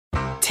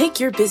Take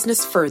your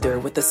business further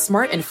with the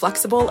smart and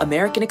flexible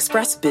American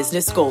Express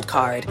Business Gold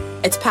Card.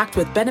 It's packed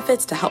with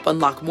benefits to help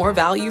unlock more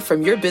value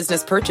from your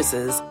business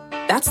purchases.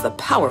 That's the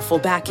powerful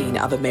backing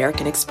of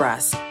American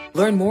Express.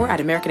 Learn more at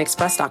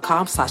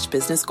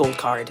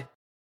americanexpress.com/businessgoldcard.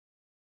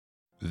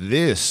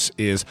 This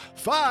is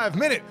 5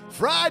 Minute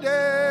Friday!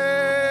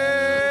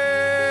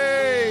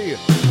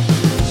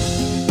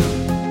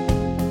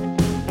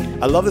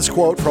 I love this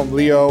quote from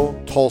Leo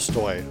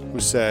Tolstoy, who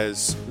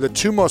says, "The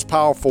two most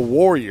powerful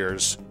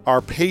warriors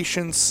are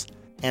patience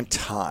and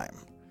time."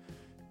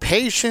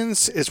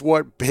 Patience is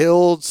what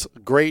builds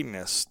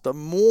greatness. The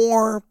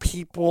more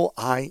people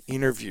I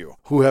interview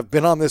who have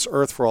been on this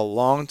earth for a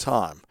long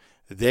time,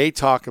 they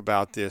talk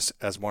about this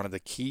as one of the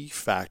key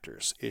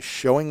factors, is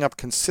showing up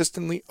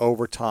consistently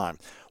over time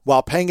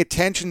while paying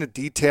attention to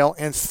detail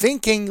and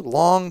thinking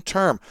long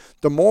term.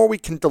 The more we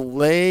can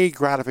delay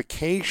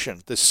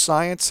gratification, the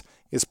science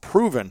is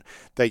proven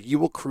that you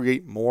will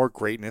create more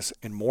greatness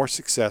and more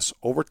success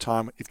over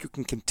time if you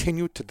can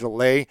continue to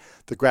delay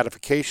the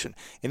gratification.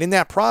 And in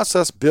that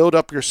process, build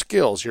up your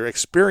skills, your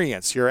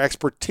experience, your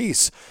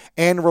expertise,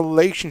 and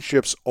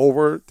relationships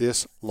over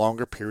this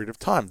longer period of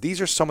time. These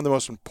are some of the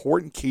most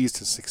important keys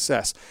to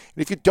success.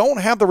 And if you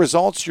don't have the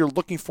results you're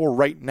looking for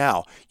right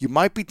now, you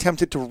might be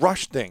tempted to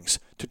rush things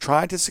to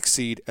try to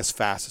succeed as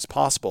fast as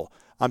possible.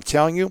 I'm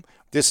telling you,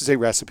 this is a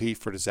recipe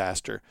for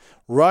disaster.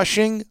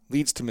 Rushing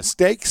leads to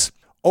mistakes,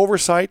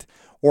 oversight,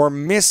 or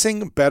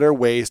missing better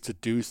ways to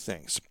do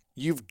things.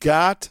 You've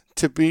got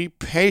to be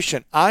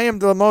patient. I am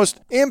the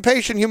most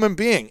impatient human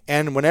being,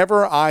 and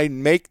whenever I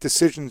make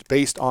decisions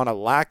based on a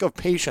lack of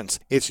patience,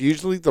 it's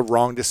usually the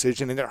wrong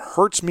decision, and it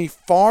hurts me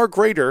far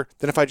greater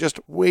than if I just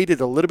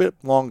waited a little bit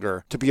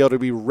longer to be able to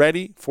be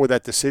ready for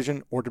that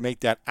decision or to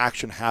make that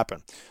action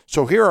happen.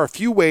 So here are a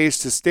few ways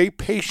to stay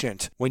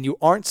patient when you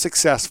aren't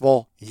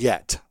successful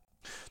yet.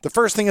 The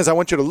first thing is I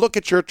want you to look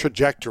at your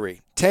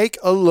trajectory. Take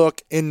a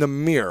look in the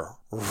mirror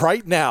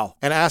right now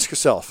and ask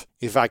yourself,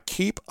 if I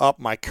keep up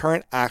my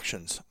current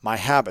actions, my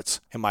habits,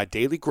 and my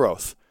daily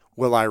growth,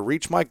 will I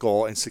reach my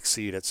goal and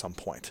succeed at some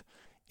point?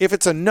 If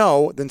it's a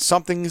no, then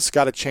something's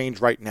got to change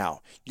right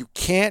now. You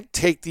can't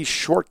take these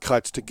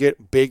shortcuts to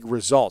get big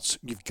results.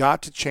 You've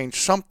got to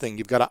change something.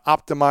 You've got to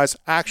optimize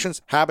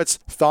actions, habits,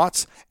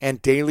 thoughts,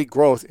 and daily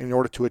growth in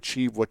order to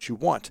achieve what you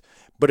want.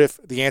 But if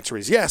the answer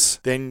is yes,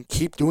 then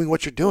keep doing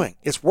what you're doing.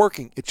 It's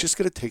working. It's just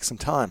going to take some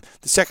time.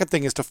 The second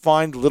thing is to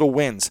find little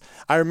wins.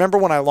 I remember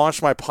when I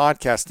launched my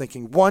podcast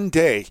thinking one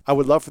day I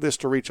would love for this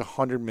to reach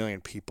 100 million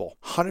people,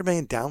 100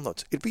 million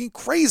downloads. It'd be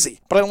crazy.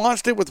 But I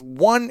launched it with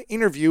one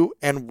interview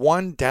and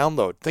one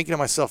download, thinking to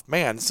myself,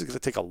 man, this is going to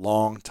take a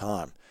long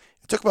time.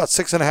 It took about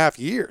 6.5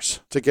 years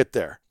to get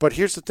there. But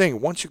here's the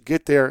thing. Once you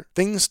get there,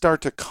 things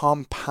start to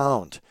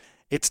compound.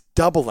 It's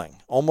doubling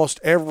almost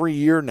every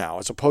year now,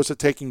 as opposed to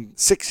taking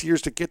 6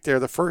 years to get there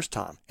the first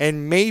time.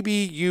 And maybe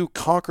you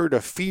conquered a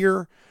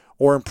fear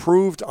or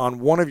improved on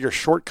one of your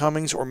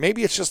shortcomings, or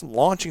maybe it's just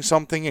launching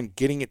something and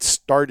getting it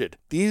started.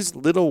 These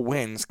little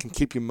wins can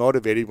keep you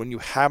motivated when you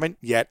haven't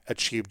yet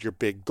achieved your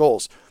big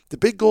goals. The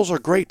big goals are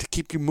great to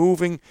keep you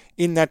moving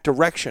in that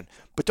direction,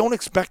 but don't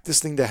expect this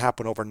thing to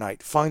happen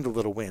overnight. Find the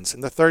little wins.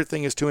 And the third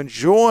thing is to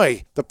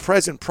enjoy the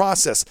present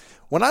process.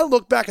 When I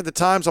look back at the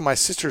times on my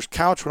sister's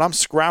couch when I'm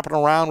scrapping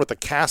around with a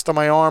cast on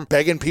my arm,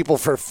 begging people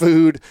for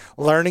food,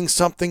 learning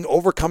something,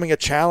 overcoming a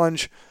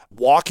challenge,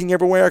 walking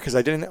everywhere because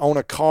I didn't own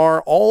a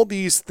car, all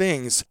these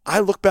things,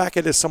 I look back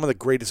at as some of the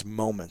greatest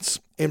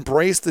moments.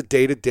 Embrace the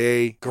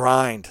day-to-day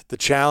grind, the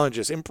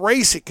challenges.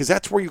 Embrace it because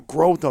that's where you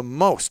grow the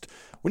most.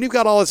 When you've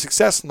got all the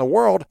success in the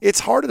world,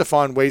 it's harder to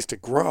find ways to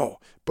grow.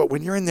 But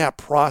when you're in that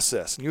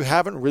process and you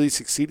haven't really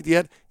succeeded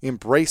yet,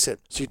 embrace it.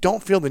 So you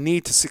don't feel the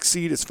need to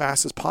succeed as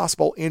fast as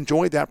possible.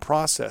 Enjoy that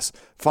process.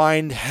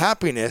 Find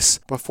happiness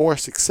before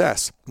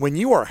success. When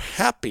you are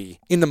happy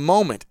in the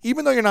moment,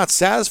 even though you're not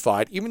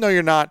satisfied, even though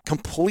you're not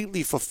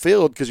completely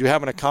fulfilled because you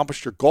haven't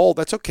accomplished your goal,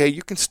 that's okay.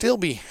 You can still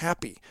be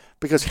happy.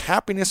 Because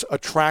happiness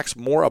attracts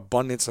more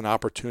abundance and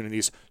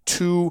opportunities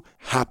to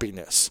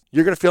happiness.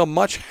 You're going to feel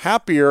much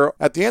happier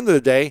at the end of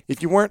the day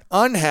if you weren't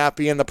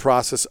unhappy in the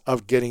process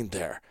of getting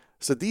there.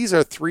 So these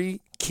are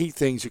 3 key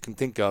things you can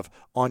think of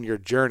on your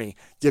journey.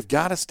 You've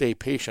got to stay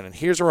patient. And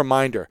here's a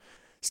reminder.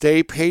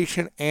 Stay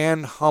patient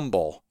and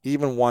humble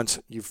even once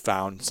you've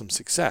found some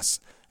success.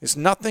 There's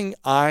nothing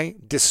I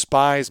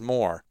despise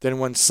more than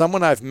when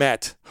someone I've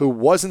met who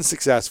wasn't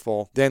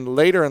successful, then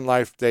later in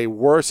life they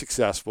were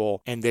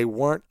successful and they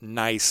weren't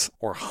nice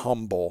or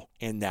humble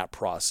in that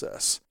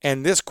process.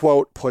 And this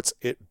quote puts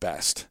it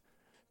best.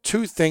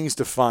 2 things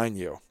define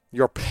you.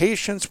 Your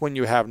patience when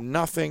you have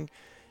nothing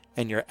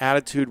and your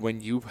attitude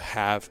when you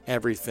have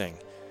everything.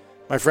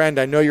 My friend,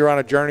 I know you're on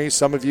a journey.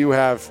 Some of you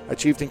have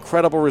achieved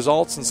incredible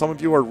results, and some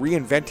of you are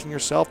reinventing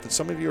yourself, and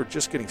some of you are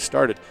just getting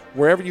started.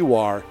 Wherever you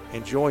are,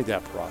 enjoy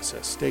that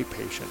process. Stay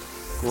patient.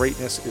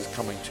 Greatness is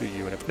coming to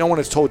you. And if no one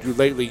has told you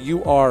lately,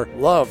 you are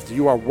loved,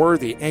 you are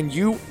worthy, and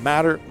you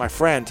matter, my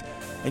friend.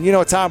 And you know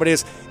what time it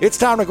is. It's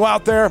time to go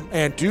out there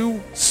and do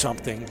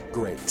something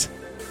great.